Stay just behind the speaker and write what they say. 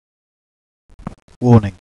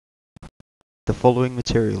Warning. The following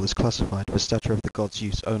material is classified for Stature of the Gods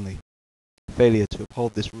use only. Failure to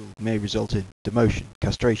uphold this rule may result in demotion,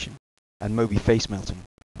 castration, and Moby face melting.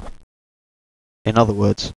 In other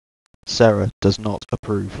words, Sarah does not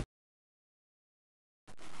approve.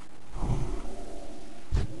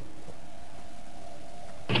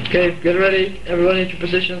 Okay, get ready. Everyone into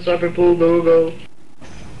position. Cyber pool, go, go.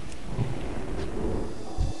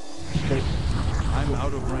 I'm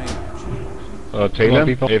out of range. Taylor,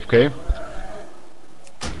 AFK.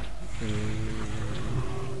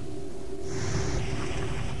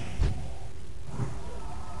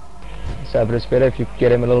 Cyber, it's better if you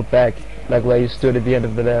get him a little back, like where you stood at the end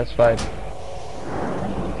of the last fight.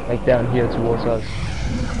 Like down here towards us.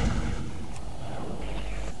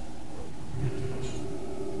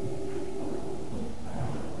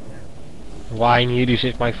 Wine, hier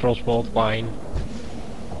zit mijn frostbolt, wine.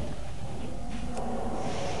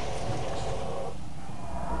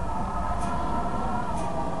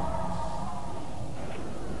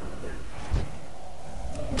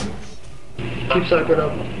 Keep Cyber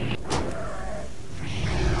up.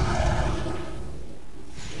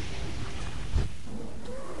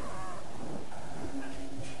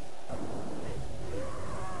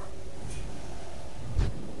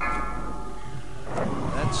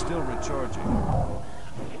 That's still recharging.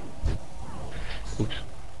 Oops.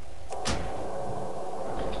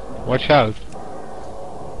 Watch out.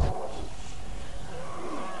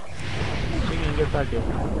 Singing, get back here.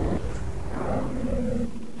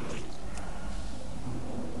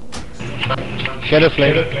 Shadow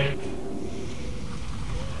flame.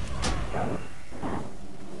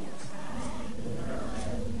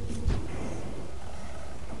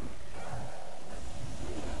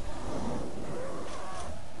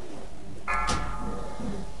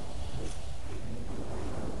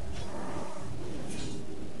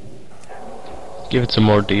 Give it some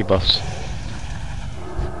more debuffs.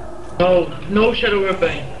 No Shadow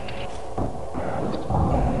Weapon.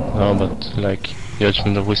 No, but like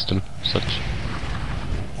Judgment of Wisdom, such.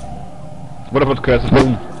 What about Curse of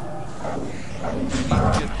Boom?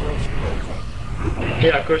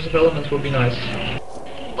 Yeah, Curse of Elements would be nice.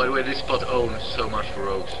 By the way, this spot owns so much for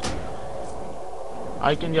rogues.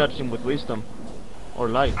 I can judge him with wisdom. Or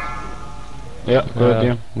light. Yeah, good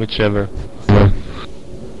idea. Whichever.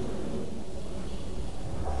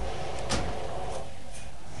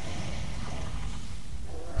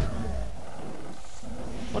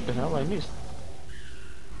 What the hell, I missed?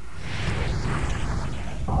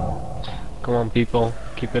 Come on, people,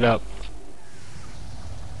 keep it up.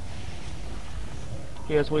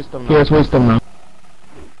 He has wisdom now.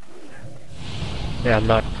 Yeah,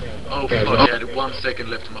 not. Oh fuck, yeah, 1 second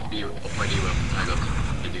left of my debuff. I got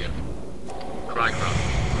it again. Cry crowd.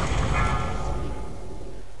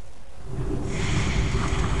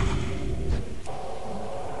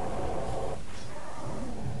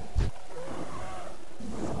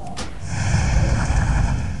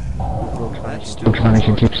 That's still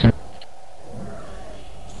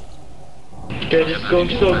Okay, this is going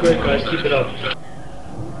so great, guys. Keep it up.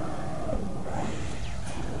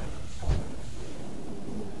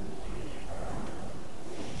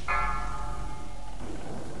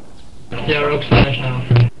 Yeah, rogue's finished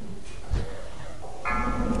now.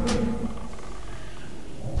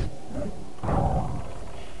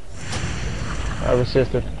 I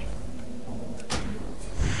resisted.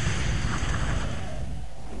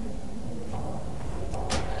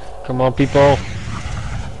 Come on, people.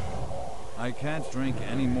 I can't drink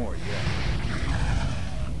any more yet.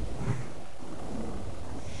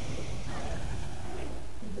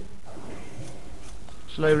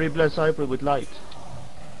 Shall I rebless Cyber with light?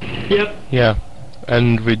 Yep. Yeah,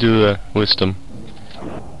 and we do Wisdom.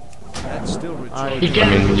 That's still I recharging.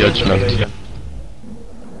 I mean, Judgment. Yeah.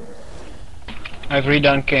 I've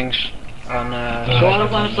redone Kings on Go out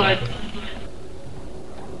of line of sight.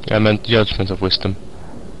 I meant Judgment of Wisdom.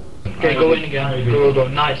 Okay, go in again. Go, go, go.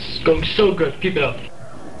 Nice. Going so good. Keep it up.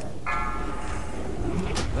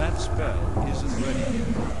 That spell isn't ready yet.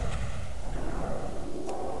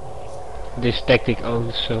 This tactic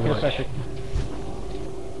owns so much.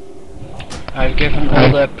 I've given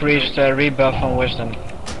all the priests a rebuff on wisdom.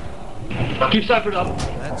 Keep Cypher up.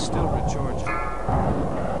 That's still recharging.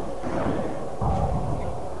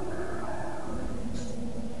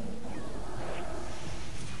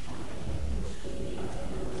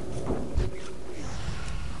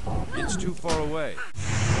 It's too far away.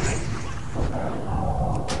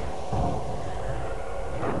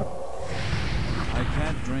 I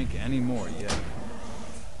can't drink any more yet.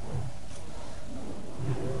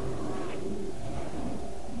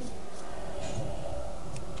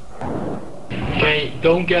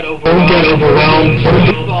 Don't get overwhelmed.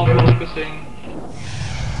 Keep on focusing.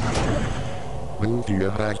 Move to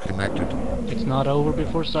your bag connected. It's not over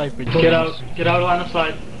before Cypher. Get out line of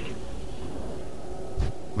sight.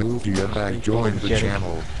 Move to your bag joins the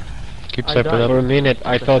channel. Keep separate for a minute.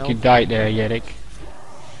 I thought you died there, Yerrick.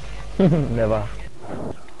 Never.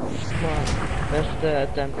 Best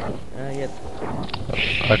attempt yet.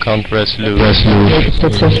 I can't rest Lou. Shut the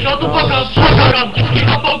fuck up! Shut up! Keep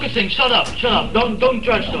on focusing! Shut up! Shut up! Don't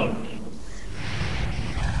trash talk.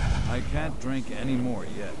 I can't drink any more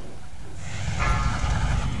yet.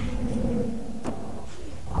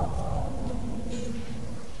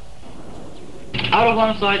 Out of line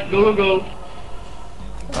of sight. Go, go, go.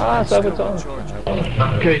 Ah, so it's on.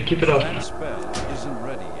 Okay, keep it up. That spell isn't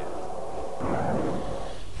ready yet.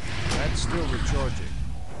 That's still recharging.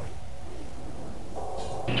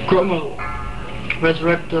 Cromwell.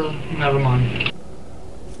 Resurrect never mind.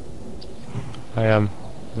 I am.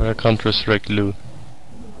 But I can't resurrect Lou.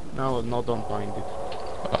 No, don't bind it.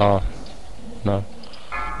 Oh. No.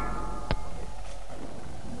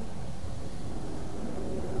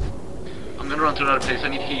 I'm gonna run to another place. I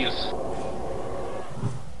need heals.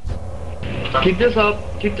 Keep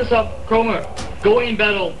this up, Cromer. Go in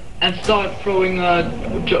battle and start throwing the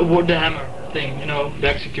hammer thing, you know, the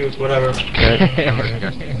execute, whatever.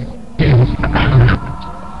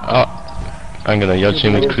 Oh, I'm gonna judge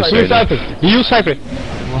him with Crusader. Use Cypher!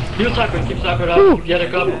 Use Cypher, keep Cypher up, get a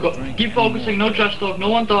cup, go. Keep focusing, no trash talk, no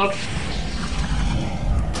one talks.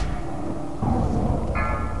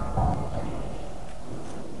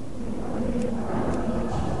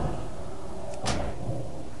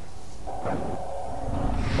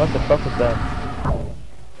 What the fuck was that?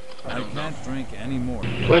 I can't drink any more.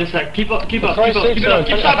 Wait a sec, keep up, keep Cypher up, keep Cypher up,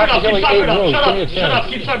 shut up,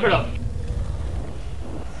 keep Cypher up.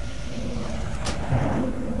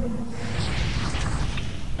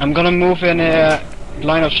 I'm gonna move in a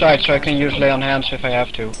line of sight so I can use lay on hands if I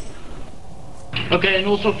have to. Okay, and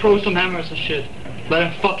also throw some hammers and shit. Let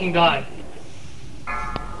him fucking die.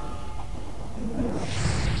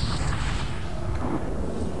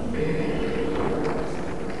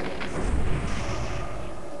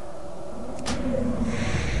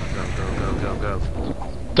 Go.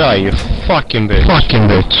 Die, you fucking bitch. Fucking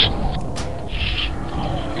bitch.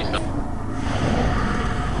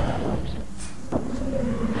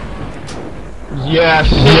 Yes,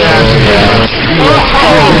 yes,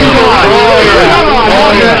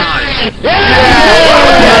 yes!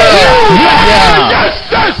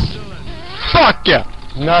 Fuck yeah!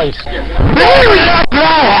 Nice.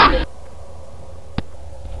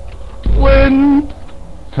 Win!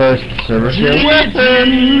 First server kill.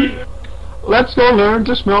 Weapon! Let's go learn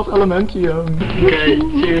to smelt elementium. Okay,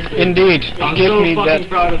 seriously. Indeed. I'm Give so me fucking that.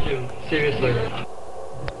 proud of you. Seriously.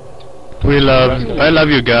 I love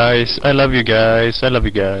you guys. I love you guys. I love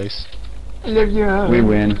you guys. We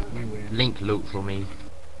win. Link loot for me.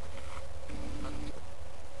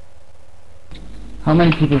 How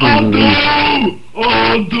many people do we lose?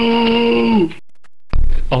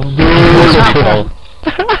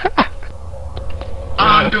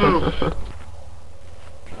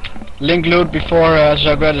 Link loot before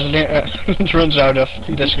Zagreus runs out of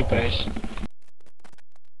disco pace.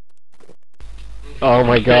 Oh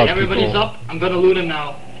my god. Okay, everybody's people. up. I'm gonna loot him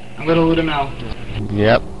now.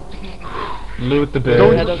 Yep. Loot the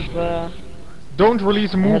base. Don't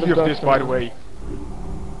release a movie of this, by the way.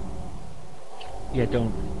 Yeah,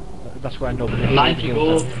 don't. That's where I know. 90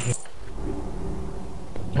 gold.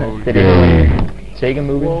 Take a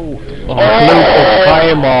movie.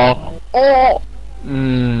 Firemaw.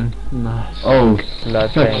 Nice. Oh,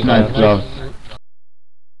 such nice gloves.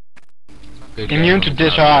 Immune to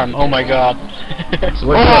disarm, oh my god.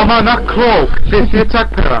 Oh man, that cloak! This is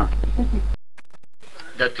attacker!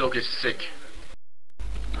 That cloak is sick.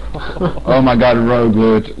 Oh my god, rogue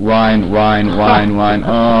loot. Wine. Oh.